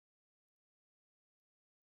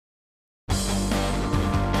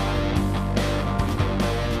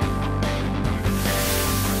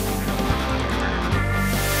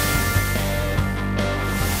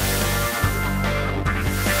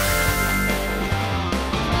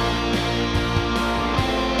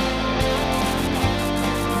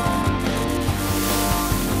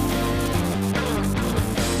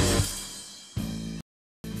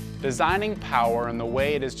Designing power and the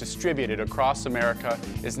way it is distributed across America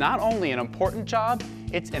is not only an important job,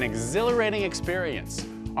 it's an exhilarating experience.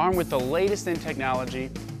 Armed with the latest in technology,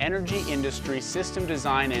 energy industry system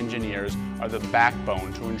design engineers are the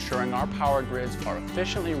backbone to ensuring our power grids are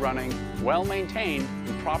efficiently running, well-maintained,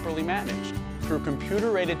 and properly managed. Through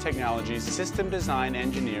computer-aided technologies, system design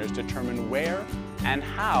engineers determine where and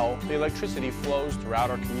how the electricity flows throughout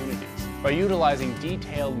our communities. By utilizing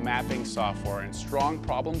detailed mapping software and strong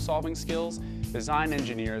problem-solving skills, design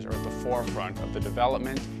engineers are at the forefront of the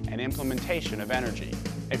development and implementation of energy.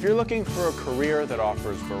 If you're looking for a career that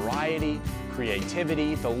offers variety,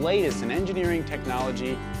 creativity, the latest in engineering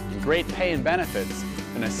technology, and great pay and benefits,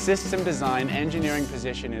 then a system design engineering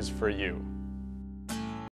position is for you.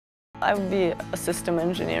 I would be a system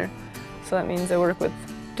engineer, so that means I work with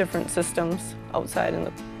different systems outside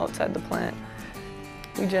the plant.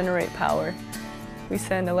 We generate power. We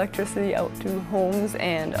send electricity out to homes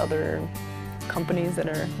and other companies that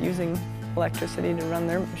are using electricity to run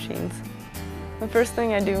their machines. The first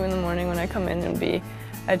thing I do in the morning when I come in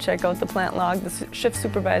I check out the plant log. The shift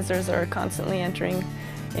supervisors are constantly entering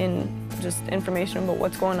in just information about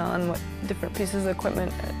what's going on, what different pieces of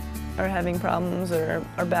equipment are having problems or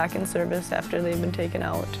are back in service after they've been taken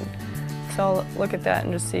out. So I'll look at that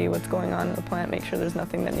and just see what's going on in the plant, make sure there's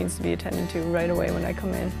nothing that needs to be attended to right away when I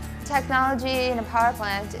come in. Technology in a power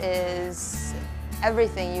plant is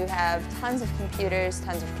everything. You have tons of computers,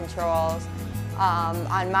 tons of controls.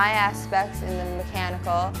 On my aspects in the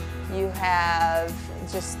mechanical, you have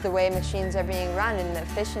just the way machines are being run and the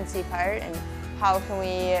efficiency part and how can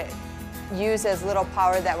we use as little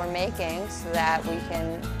power that we're making so that we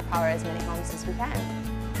can power as many homes as we can.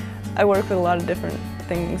 I work with a lot of different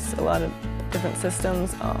things, a lot of different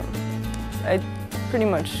systems. I pretty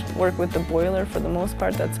much work with the boiler for the most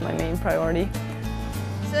part. That's my main priority.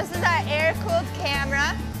 So this is our air-cooled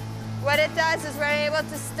camera. What it does is we're able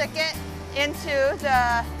to stick it into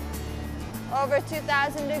the over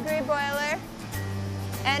 2,000 degree boiler,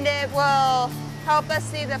 and it will help us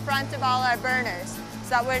see the front of all our burners so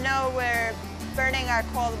that we know we're burning our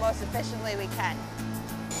coal the most efficiently we can.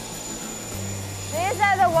 These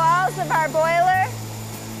are the walls of our boiler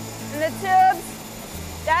and the tubes.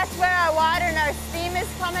 That's where our water and our steam is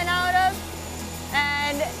coming out of.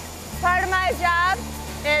 And part of my job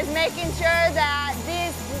is making sure that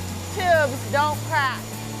these tubes don't crack.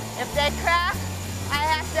 If they crack, I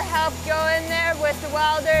have to help go in there with the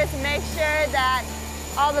welders and make sure that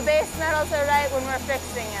all the base metals are right when we're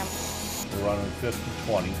fixing them. We're running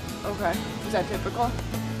 50-20. Okay. Is that typical?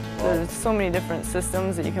 There's so many different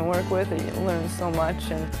systems that you can work with, that you learn so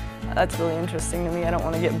much, and that's really interesting to me. I don't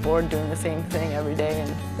want to get bored doing the same thing every day,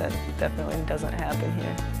 and that definitely doesn't happen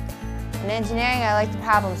here. In engineering, I like the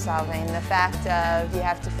problem solving, the fact of you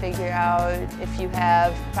have to figure out if you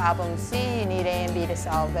have problem C, you need A and B to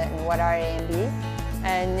solve it, and what are A and B.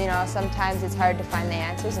 And you know, sometimes it's hard to find the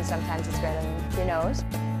answers, and sometimes it's right on your nose.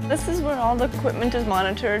 This is where all the equipment is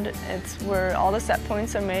monitored. It's where all the set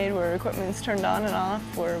points are made, where equipment's turned on and off,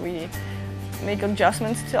 where we make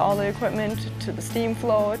adjustments to all the equipment, to the steam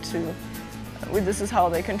flow, this is how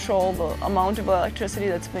they control the amount of electricity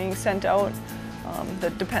that's being sent out.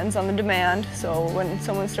 That depends on the demand. So when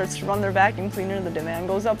someone starts to run their vacuum cleaner, the demand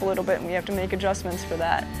goes up a little bit and we have to make adjustments for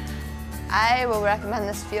that. I will recommend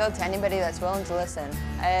this field to anybody that's willing to listen.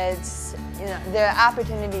 The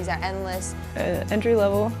opportunities are endless.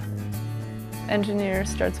 Entry-level engineer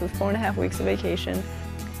starts with 4.5 weeks of vacation.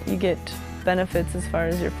 You get benefits as far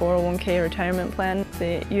as your 401k retirement plan.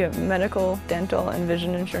 You have medical, dental, and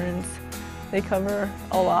vision insurance. They cover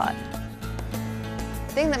a lot.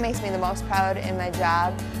 The thing that makes me the most proud in my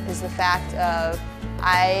job is the fact of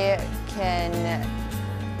I can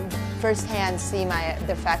firsthand see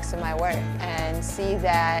the effects of my work and see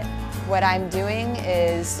that what I'm doing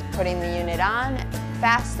is putting the unit on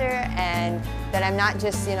faster, and that I'm not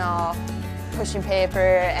just, pushing paper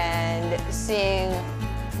and seeing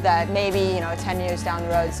that maybe, 10 years down the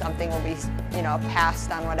road something will be,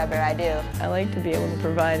 passed on whatever I do. I like to be able to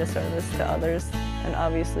provide a service to others, and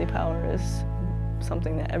obviously power is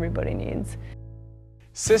something that everybody needs.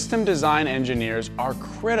 System design engineers are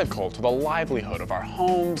critical to the livelihood of our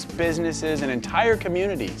homes, businesses, and entire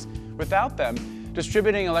communities. Without them,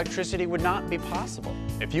 distributing electricity would not be possible.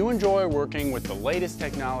 If you enjoy working with the latest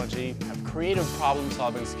technology, have creative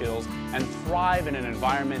problem-solving skills, and thrive in an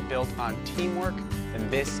environment built on teamwork, then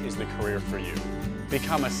this is the career for you.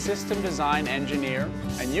 Become a system design engineer,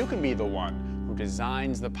 and you can be the one who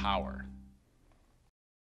designs the power.